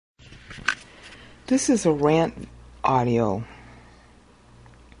This is a rant audio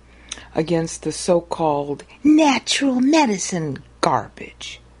against the so-called natural medicine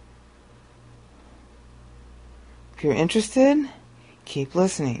garbage. If you're interested, keep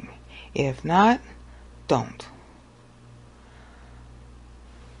listening. If not, don't.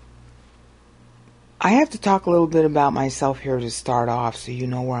 I have to talk a little bit about myself here to start off so you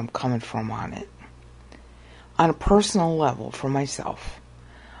know where I'm coming from on it. On a personal level, for myself,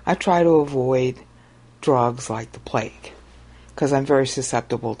 I try to avoid drugs like the plague because I'm very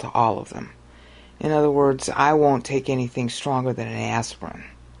susceptible to all of them. In other words, I won't take anything stronger than an aspirin.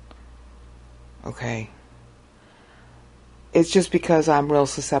 Okay? It's just because I'm real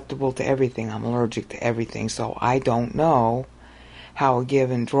susceptible to everything. I'm allergic to everything, so I don't know how a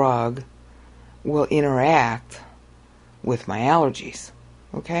given drug will interact with my allergies.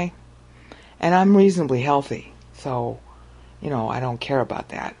 Okay? And I'm reasonably healthy, so, I don't care about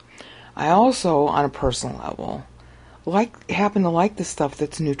that. I also, on a personal level, happen to like the stuff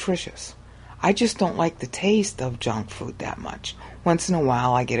that's nutritious. I just don't like the taste of junk food that much. Once in a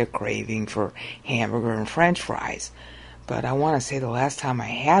while I get a craving for hamburger and french fries. But I want to say the last time I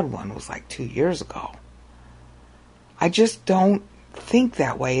had one was like 2 years ago. I just don't think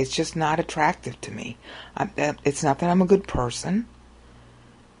that way. It's just not attractive to me. It's not that I'm a good person,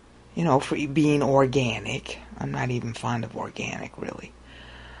 for being organic. I'm not even fond of organic, really.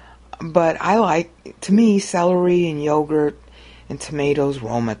 But I like, to me, celery and yogurt and tomatoes,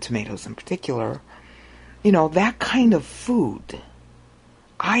 Roma tomatoes in particular, that kind of food.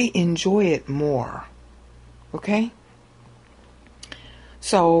 I enjoy it more. Okay?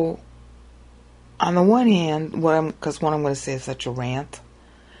 So, on the one hand, because what I'm going to say is such a rant.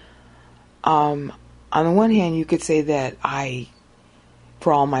 On the one hand, you could say that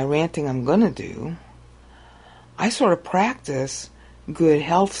for all my ranting I'm going to do, I sort of practice good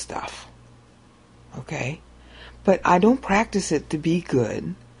health stuff. Okay? But I don't practice it to be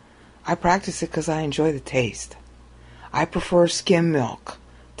good. I practice it because I enjoy the taste. I prefer skim milk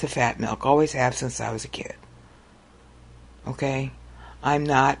to fat milk. Always have since I was a kid. Okay? I'm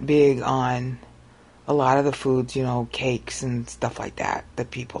not big on a lot of the foods, cakes and stuff like that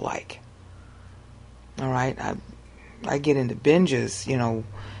people like. Alright? I get into binges,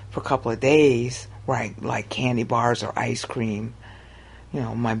 for a couple of days where I like candy bars or ice cream.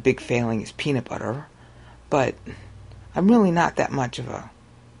 My big failing is peanut butter. But I'm really not that much of a,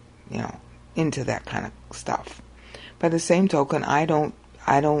 into that kind of stuff. By the same token, I don't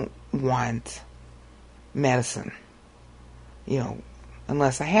want medicine,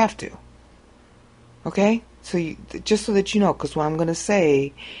 unless I have to. Okay? So just so that you know, because what I'm going to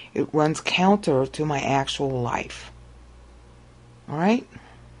say, it runs counter to my actual life. Alright?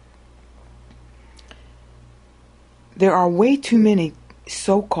 There are way too many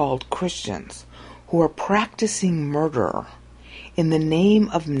so-called Christians who are practicing murder in the name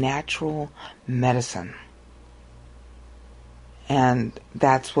of natural medicine. And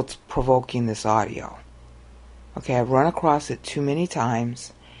that's what's provoking this audio. Okay, I've run across it too many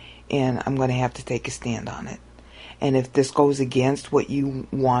times, and I'm going to have to take a stand on it. And if this goes against what you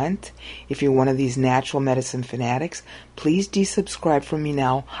want, if you're one of these natural medicine fanatics, please desubscribe from me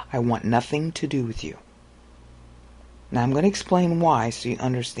now. I want nothing to do with you. Now I'm going to explain why so you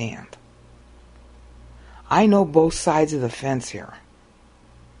understand. I know both sides of the fence here.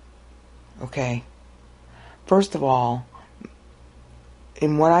 Okay? First of all,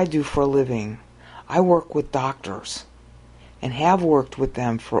 in what I do for a living, I work with doctors and have worked with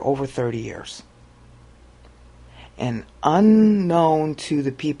them for over 30 years. And unknown to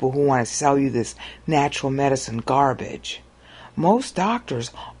the people who want to sell you this natural medicine garbage, most doctors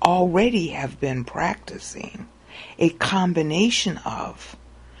already have been practicing a combination of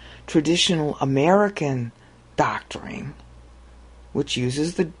traditional American doctoring, which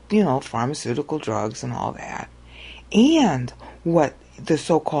uses the, pharmaceutical drugs and all that, and what the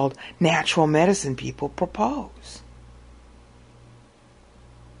so-called natural medicine people propose.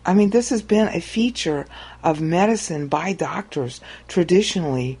 I mean, this has been a feature of medicine by doctors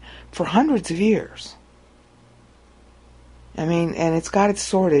traditionally for hundreds of years. I mean, and it's got its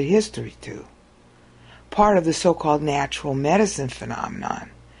sordid history too. Part of the so-called natural medicine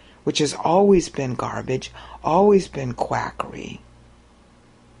phenomenon, which has always been garbage, always been quackery,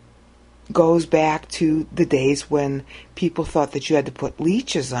 goes back to the days when people thought that you had to put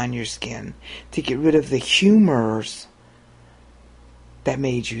leeches on your skin to get rid of the humors that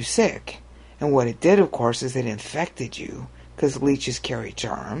made you sick. And what it did, of course, is it infected you, because leeches carry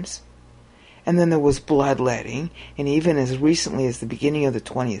germs. And then there was bloodletting, and even as recently as the beginning of the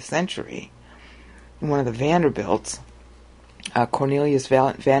 20th century, one of the Vanderbilts Cornelius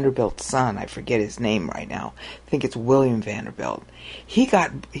Vanderbilt's son, I forget his name right now. I think it's William Vanderbilt. He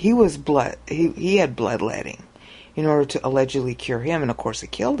had bloodletting in order to allegedly cure him, and of course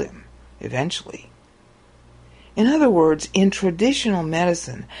it killed him eventually. In other words, in traditional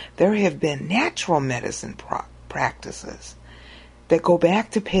medicine, there have been natural medicine practices that go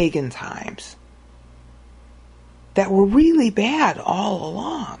back to pagan times that were really bad all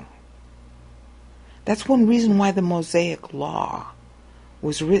along. That's one reason why the Mosaic Law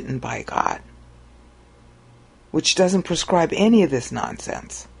was written by God, which doesn't prescribe any of this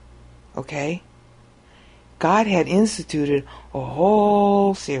nonsense. Okay? God had instituted a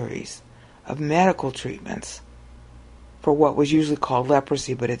whole series of medical treatments for what was usually called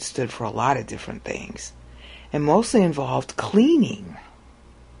leprosy, but it stood for a lot of different things, and mostly involved cleaning.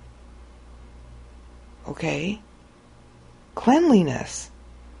 Okay? Cleanliness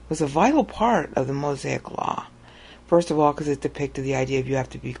was a vital part of the Mosaic Law. First of all, because it depicted the idea of you have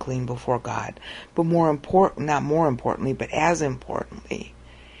to be clean before God. But not more importantly, but as importantly,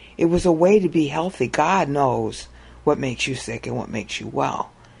 it was a way to be healthy. God knows what makes you sick and what makes you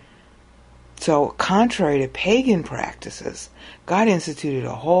well. So, contrary to pagan practices, God instituted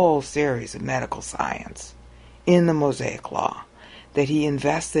a whole series of medical science in the Mosaic Law that he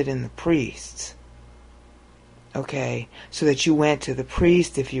invested in the priests. Okay, so that you went to the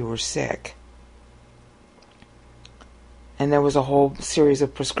priest if you were sick. And there was a whole series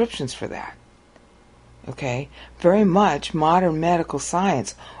of prescriptions for that. Okay, very much modern medical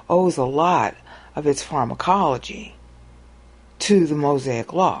science owes a lot of its pharmacology to the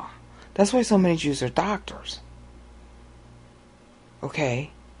Mosaic Law. That's why so many Jews are doctors.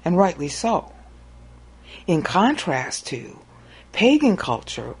 Okay, and rightly so. In contrast to pagan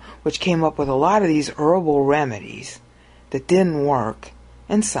culture, which came up with a lot of these herbal remedies that didn't work,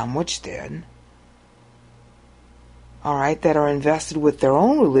 and some which did, all right, that are invested with their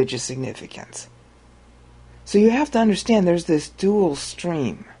own religious significance. So you have to understand there's this dual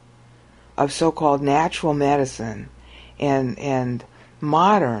stream of so-called natural medicine and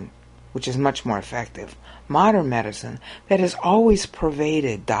modern, which is much more effective, modern medicine that has always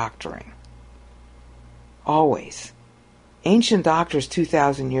pervaded doctoring. Always. Ancient doctors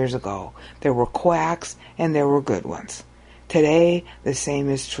 2,000 years ago, there were quacks and there were good ones. Today, the same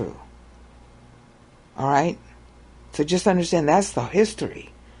is true. All right? So just understand that's the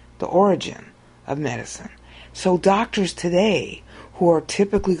history, the origin of medicine. So doctors today, who are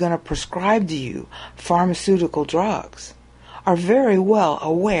typically going to prescribe to you pharmaceutical drugs, are very well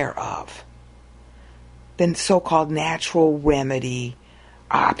aware of the so-called natural remedy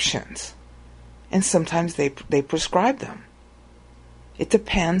options. And sometimes they prescribe them. It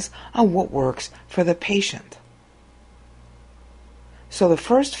depends on what works for the patient. So the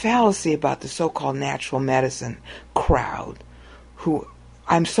first fallacy about the so-called natural medicine crowd, who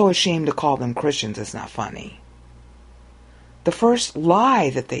I'm so ashamed to call them Christians, it's not funny. The first lie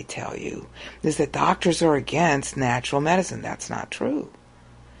that they tell you is that doctors are against natural medicine. That's not true.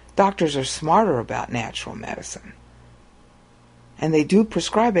 Doctors are smarter about natural medicine. And they do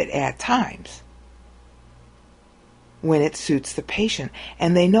prescribe it at times when it suits the patient.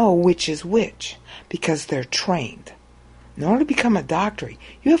 And they know which is which because they're trained. In order to become a doctor,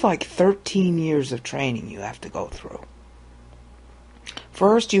 you have like 13 years of training you have to go through.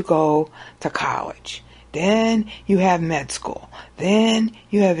 First you go to college. Then you have med school. Then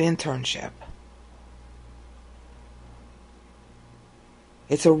you have internship.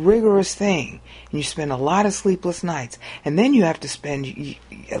 It's a rigorous thing. And you spend a lot of sleepless nights. And then you have to spend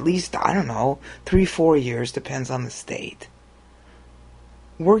at least, 3-4 years, depends on the state,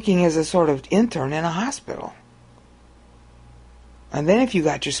 working as a sort of intern in a hospital. And then if you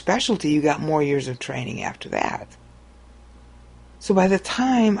got your specialty, you got more years of training after that. So by the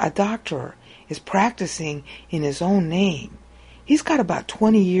time a doctor is practicing in his own name, he's got about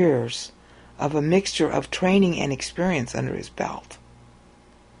 20 years of a mixture of training and experience under his belt.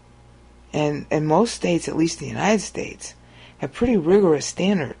 And most states, at least the United States, have pretty rigorous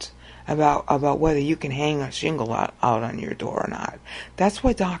standards about whether you can hang a shingle out on your door or not. That's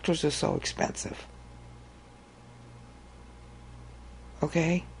why doctors are so expensive.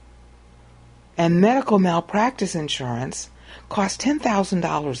 Okay? And medical malpractice insurance costs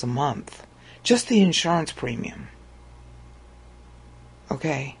 $10,000 a month. Just the insurance premium.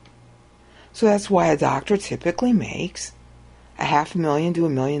 Okay? So that's why a doctor typically makes $500,000 to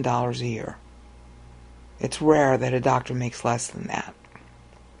 $1 million a year. It's rare that a doctor makes less than that.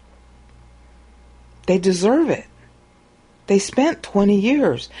 They deserve it. They spent 20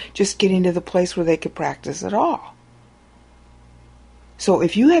 years just getting to the place where they could practice at all. So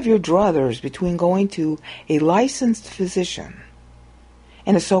if you have your druthers between going to a licensed physician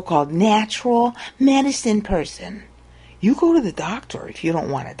and a so-called natural medicine person, you go to the doctor if you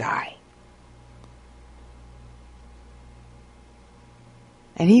don't want to die.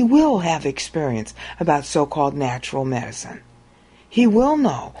 And he will have experience about so-called natural medicine. He will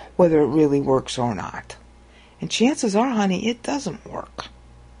know whether it really works or not. And chances are, honey, it doesn't work.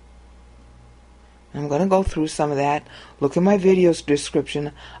 I'm going to go through some of that. Look at my video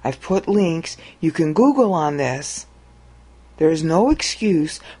description. I've put links. You can Google on this. There is no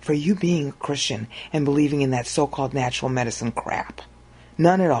excuse for you being a Christian and believing in that so-called natural medicine crap.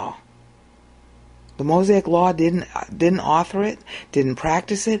 None at all. The Mosaic Law didn't author it, didn't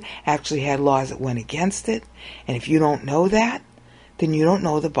practice it, actually had laws that went against it. And if you don't know that, then you don't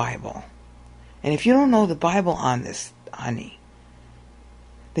know the Bible. And if you don't know the Bible on this, honey,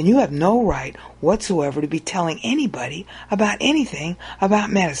 then you have no right whatsoever to be telling anybody about anything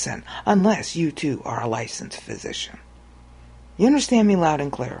about medicine, unless you too are a licensed physician. You understand me loud and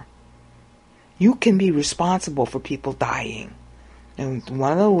clear? You can be responsible for people dying. And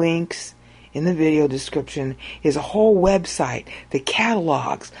one of the links in the video description is a whole website that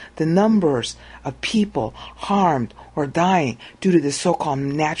catalogs the numbers of people harmed or dying due to this so-called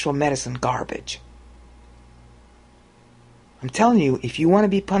natural medicine garbage. I'm telling you, if you want to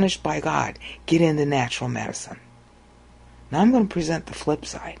be punished by God, get into natural medicine. Now I'm going to present the flip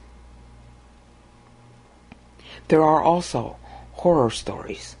side. There are also horror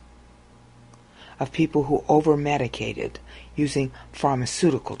stories of people who over-medicated using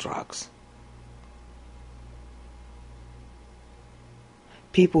pharmaceutical drugs.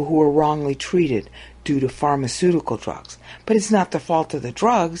 People who were wrongly treated due to pharmaceutical drugs. But it's not the fault of the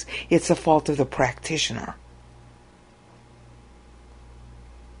drugs, it's the fault of the practitioner.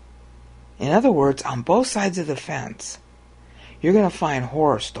 In other words, on both sides of the fence, you're going to find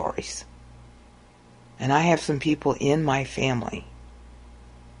horror stories. And I have some people in my family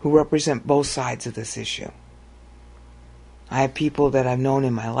who represent both sides of this issue. I have people that I've known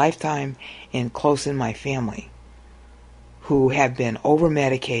in my lifetime and close in my family who have been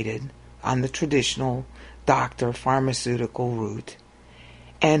over-medicated on the traditional doctor pharmaceutical route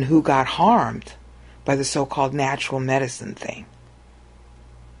and who got harmed by the so-called natural medicine thing.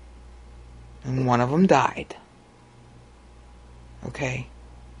 And one of them died. Okay?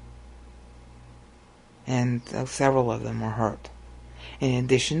 And several of them were hurt. In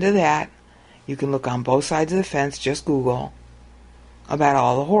addition to that, you can look on both sides of the fence, just Google, about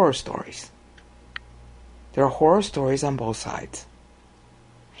all the horror stories. There are horror stories on both sides.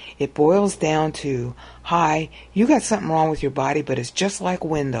 It boils down to, hi, you got something wrong with your body, but it's just like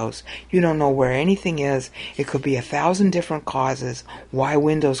Windows. You don't know where anything is. It could be 1,000 different causes why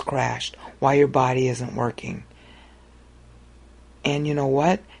Windows crashed, why your body isn't working. And you know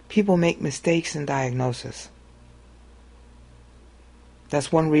what? People make mistakes in diagnosis.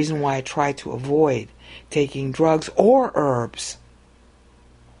 That's one reason why I try to avoid taking drugs or herbs.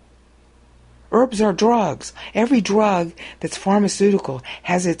 Herbs are drugs. Every drug that's pharmaceutical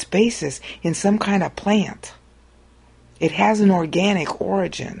has its basis in some kind of plant. It has an organic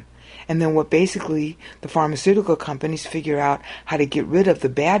origin. And then what basically the pharmaceutical companies figure out how to get rid of the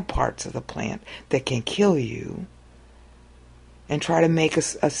bad parts of the plant that can kill you and try to make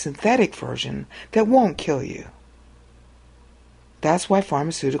a synthetic version that won't kill you. That's why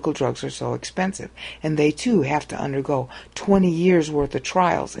pharmaceutical drugs are so expensive. And they too have to undergo 20 years worth of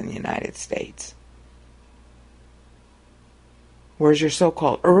trials in the United States. Whereas your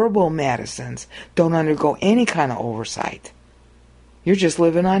so-called herbal medicines don't undergo any kind of oversight. You're just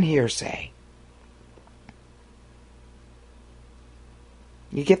living on hearsay.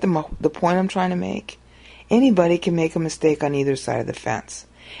 You get the point I'm trying to make? Anybody can make a mistake on either side of the fence.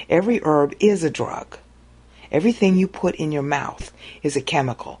 Every herb is a drug. Everything you put in your mouth is a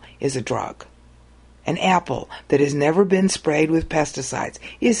chemical, is a drug. An apple that has never been sprayed with pesticides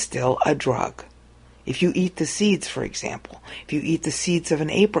is still a drug. If you eat the seeds, for example, if you eat the seeds of an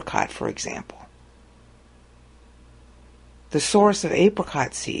apricot, for example, the source of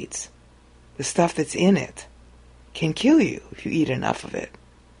apricot seeds, the stuff that's in it, can kill you if you eat enough of it.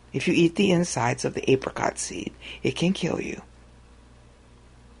 If you eat the insides of the apricot seed, it can kill you.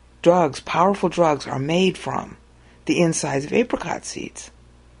 Drugs, powerful drugs, are made from the insides of apricot seeds.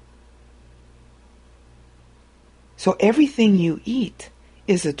 So everything you eat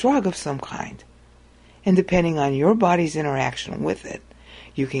is a drug of some kind. And depending on your body's interaction with it,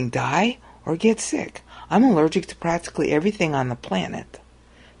 you can die or get sick. I'm allergic to practically everything on the planet.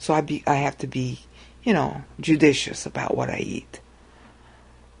 So I have to be, judicious about what I eat.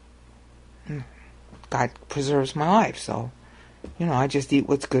 God preserves my life, so I just eat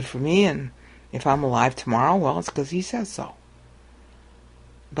what's good for me, and if I'm alive tomorrow, well, it's because he says so.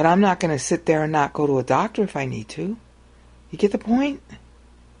 But I'm not going to sit there and not go to a doctor if I need to. You get the point?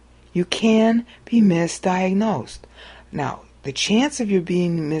 You can be misdiagnosed. Now, the chance of you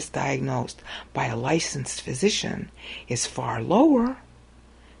being misdiagnosed by a licensed physician is far lower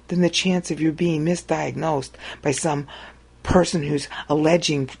than the chance of you being misdiagnosed by some person who's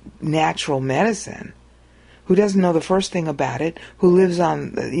alleging natural medicine, who doesn't know the first thing about it, who lives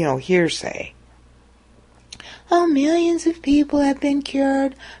on, hearsay. Oh, millions of people have been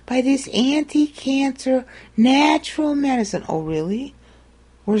cured by this anti-cancer natural medicine. Oh, really?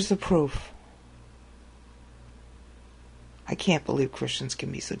 Where's the proof? I can't believe Christians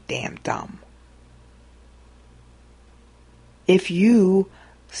can be so damn dumb. If you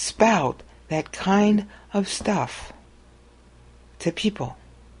spout that kind of stuff to people,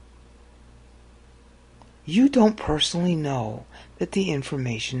 you don't personally know that the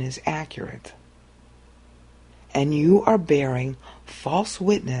information is accurate. And you are bearing false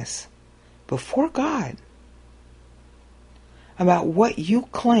witness before God about what you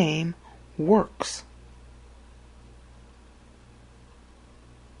claim works.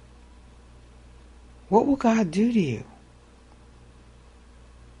 What will God do to you?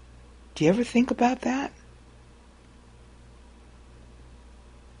 Do you ever think about that?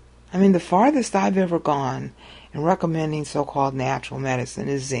 I mean, the farthest I've ever gone in recommending so-called natural medicine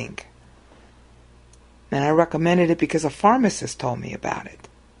is zinc. And I recommended it because a pharmacist told me about it.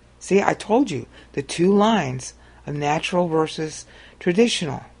 See, I told you, the two lines of natural versus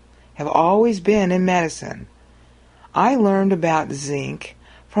traditional have always been in medicine. I learned about zinc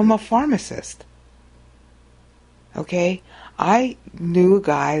from a pharmacist. Okay? I knew a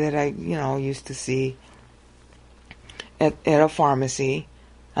guy that I, used to see at a pharmacy.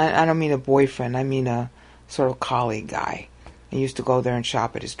 I don't mean a boyfriend, I mean a sort of colleague guy. I used to go there and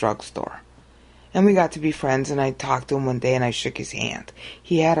shop at his drugstore. And we got to be friends, and I talked to him one day and I shook his hand.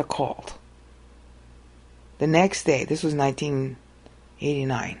 He had a cold. The next day, this was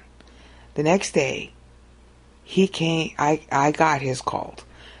 1989, the next day, he came, I got his cold.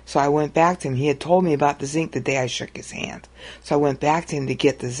 So I went back to him. He had told me about the zinc the day I shook his hand. So I went back to him to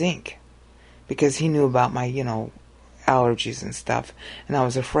get the zinc, because he knew about my, allergies and stuff, and I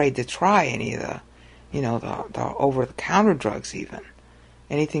was afraid to try any of the, the over-the-counter drugs even.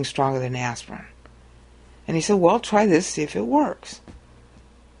 Anything stronger than aspirin. And he said, well, try this, see if it works.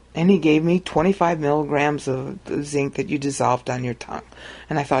 And he gave me 25 milligrams of the zinc that you dissolved on your tongue.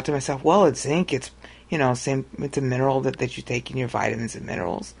 And I thought to myself, well, it's zinc, it's, it's a mineral that you take in your vitamins and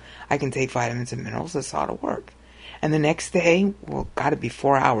minerals. I can take vitamins and minerals, this ought to work. And the next day, well, got to be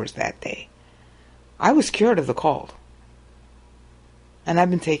 4 hours that day, I was cured of the cold. And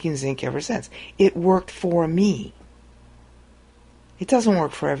I've been taking zinc ever since. It worked for me. It doesn't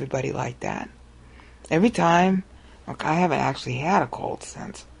work for everybody like that. Every time, look, I haven't actually had a cold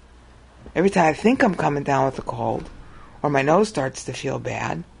since. Every time I think I'm coming down with a cold, or my nose starts to feel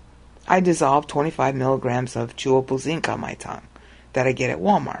bad, I dissolve 25 milligrams of chewable zinc on my tongue that I get at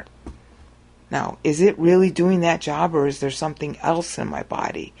Walmart. Now, is it really doing that job, or is there something else in my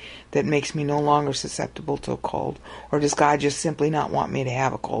body that makes me no longer susceptible to a cold? Or does God just simply not want me to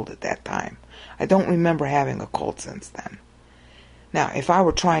have a cold at that time? I don't remember having a cold since then. Now, if I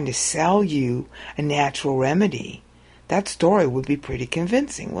were trying to sell you a natural remedy, that story would be pretty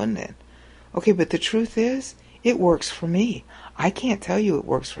convincing, wouldn't it? Okay, but the truth is, it works for me. I can't tell you it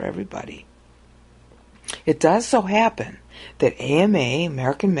works for everybody. It does so happen that AMA,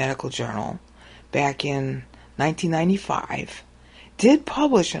 American Medical Journal, back in 1995, did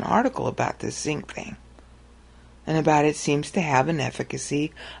publish an article about this zinc thing. And about it seems to have an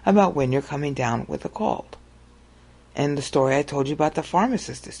efficacy about when you're coming down with a cold. And the story I told you about the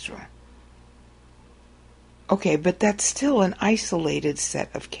pharmacist is true. Okay, but that's still an isolated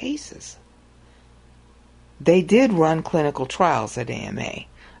set of cases. They did run clinical trials at AMA.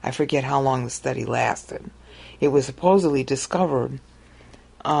 I forget how long the study lasted. It was supposedly discovered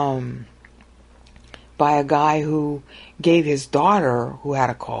by a guy who gave his daughter, who had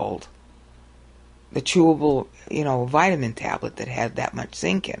a cold, the chewable, vitamin tablet that had that much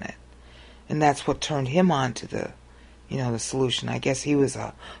zinc in it. And that's what turned him on to the solution. I guess he was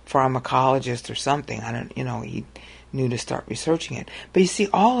a pharmacologist or something. He knew to start researching it. But you see,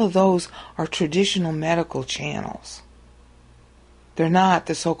 all of those are traditional medical channels. They're not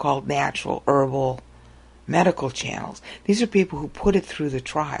the so-called natural, herbal, medical channels. These are people who put it through the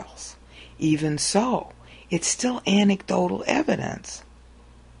trials. Even so, it's still anecdotal evidence.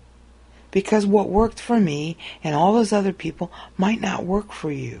 Because what worked for me and all those other people might not work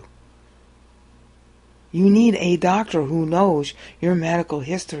for you. You need a doctor who knows your medical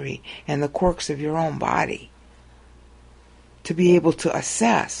history and the quirks of your own body to be able to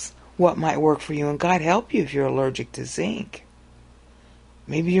assess what might work for you. And God help you if you're allergic to zinc.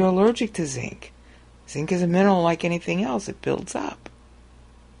 Maybe you're allergic to zinc. Zinc is a mineral like anything else. It builds up.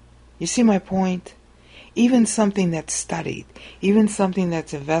 You see my point? Even something that's studied, even something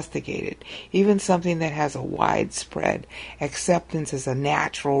that's investigated, even something that has a widespread acceptance as a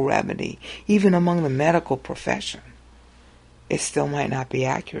natural remedy, even among the medical profession, it still might not be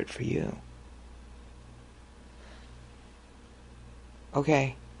accurate for you.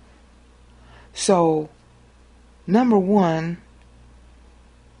 Okay? So, number one,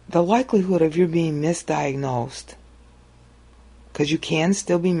 the likelihood of you being misdiagnosed, because you can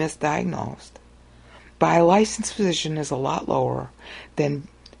still be misdiagnosed, by a licensed physician is a lot lower than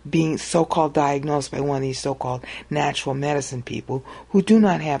being so-called diagnosed by one of these so-called natural medicine people who do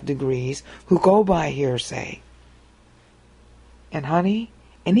not have degrees, who go by hearsay. And honey,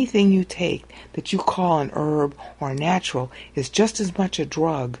 anything you take that you call an herb or natural is just as much a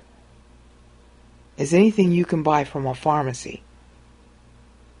drug as anything you can buy from a pharmacy.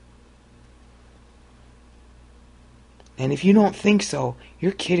 And if you don't think so,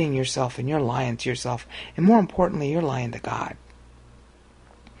 you're kidding yourself and you're lying to yourself. And more importantly, you're lying to God.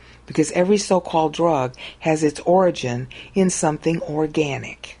 Because every so-called drug has its origin in something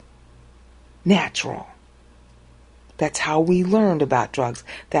organic, natural. That's how we learned about drugs.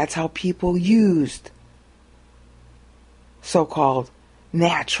 That's how people used so-called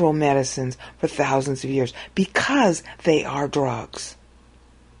natural medicines for thousands of years, because they are drugs.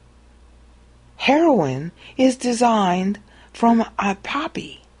 Heroin is designed from a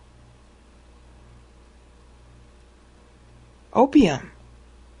poppy. Opium.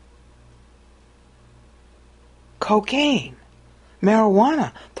 Cocaine.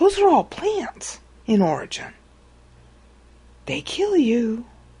 Marijuana. Those are all plants in origin. They kill you.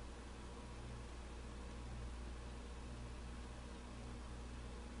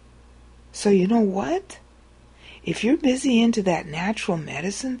 So you know what? If you're busy into that natural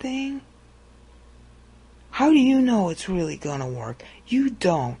medicine thing, how do you know it's really going to work? You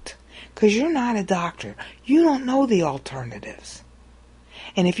don't. Because you're not a doctor. You don't know the alternatives.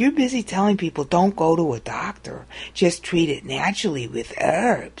 And if you're busy telling people don't go to a doctor, just treat it naturally with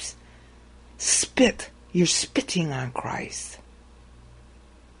herbs, you're spitting on Christ.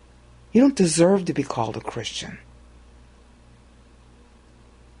 You don't deserve to be called a Christian.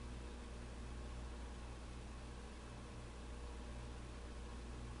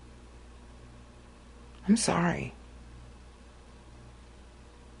 I'm sorry.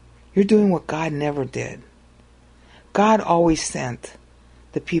 You're doing what God never did. God always sent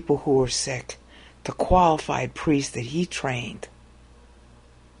the people who were sick to qualified priests that He trained.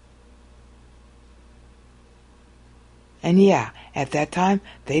 And yeah, at that time,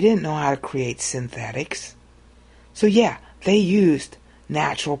 they didn't know how to create synthetics. So yeah, they used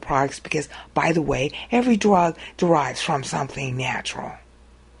natural products because, by the way, every drug derives from something natural.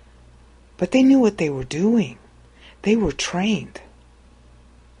 But they knew what they were doing. They were trained.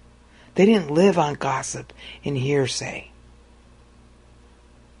 They didn't live on gossip and hearsay.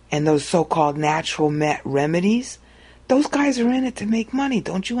 And those so-called natural remedies, those guys are in it to make money.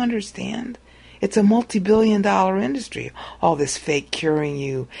 Don't you understand? It's a multi-billion-dollar industry, all this fake curing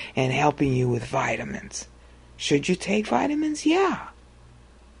you and helping you with vitamins. Should you take vitamins? Yeah.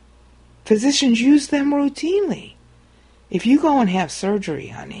 Physicians use them routinely. If you go and have surgery,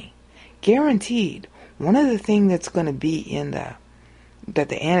 honey, guaranteed, one of the things that's going to be that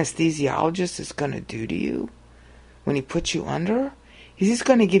the anesthesiologist is going to do to you when he puts you under is he's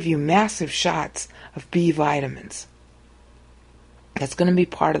going to give you massive shots of B vitamins. That's going to be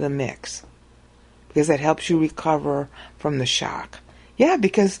part of the mix because that helps you recover from the shock. Yeah,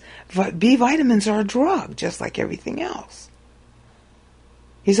 because B vitamins are a drug, just like everything else.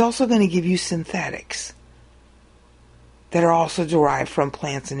 He's also going to give you synthetics that are also derived from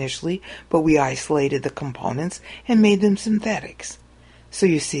plants initially, but we isolated the components and made them synthetics. So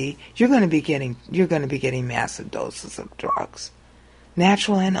you see, you're going to be getting massive doses of drugs,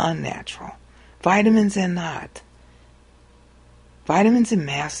 natural and unnatural, vitamins and not. Vitamins in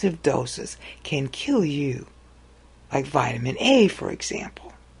massive doses can kill you, like vitamin A, for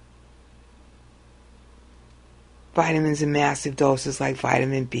example. Vitamins in massive doses like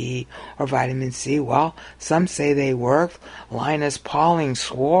vitamin B or vitamin C, well, some say they work. Linus Pauling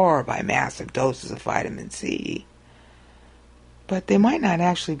swore by massive doses of vitamin C. But they might not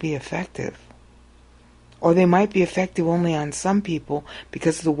actually be effective. Or they might be effective only on some people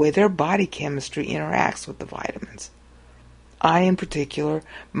because of the way their body chemistry interacts with the vitamins. in particular,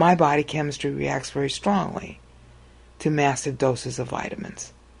 my body chemistry reacts very strongly to massive doses of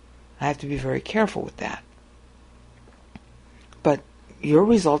vitamins. I have to be very careful with that. But your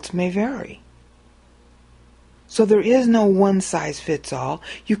results may vary. So there is no one size fits all.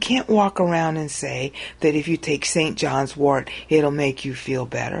 You can't walk around and say that if you take St. John's wort, it'll make you feel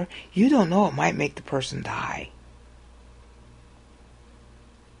better. You don't know, it might make the person die.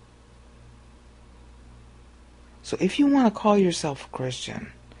 So if you want to call yourself a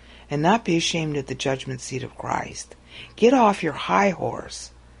Christian and not be ashamed of the judgment seat of Christ, get off your high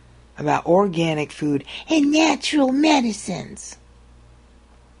horse about organic food and natural medicines.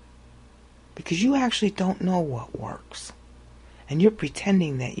 Because you actually don't know what works. And you're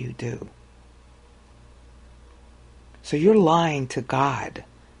pretending that you do. So you're lying to God.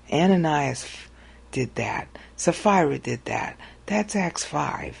 Ananias did that. Sapphira did that. That's Acts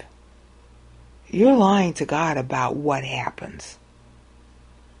 5. You're lying to God about what happens.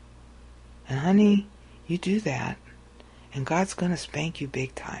 And honey, you do that, and God's going to spank you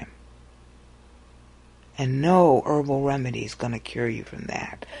big time. And no herbal remedy is going to cure you from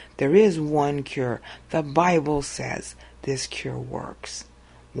that. There is one cure. The Bible says this cure works.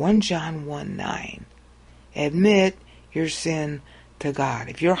 1 John 1:9. Admit your sin to God.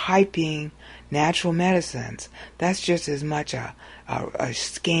 If you're hyping natural medicines, that's just as much a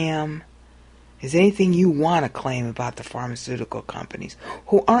scam as anything you want to claim about the pharmaceutical companies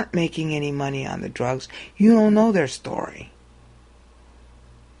who aren't making any money on the drugs. You don't know their story.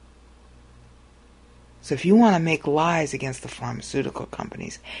 So if you want to make lies against the pharmaceutical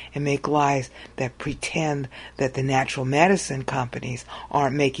companies and make lies that pretend that the natural medicine companies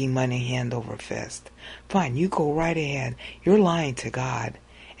aren't making money hand over fist, fine, you go right ahead. You're lying to God,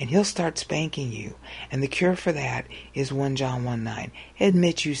 and He'll start spanking you. And the cure for that is 1 John 1:9.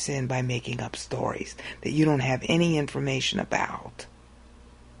 Admit you sin by making up stories that you don't have any information about.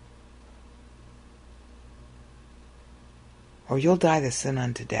 Or you'll die the sin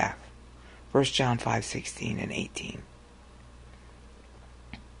unto death. 1 John 5:16 and 18.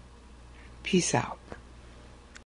 Peace out.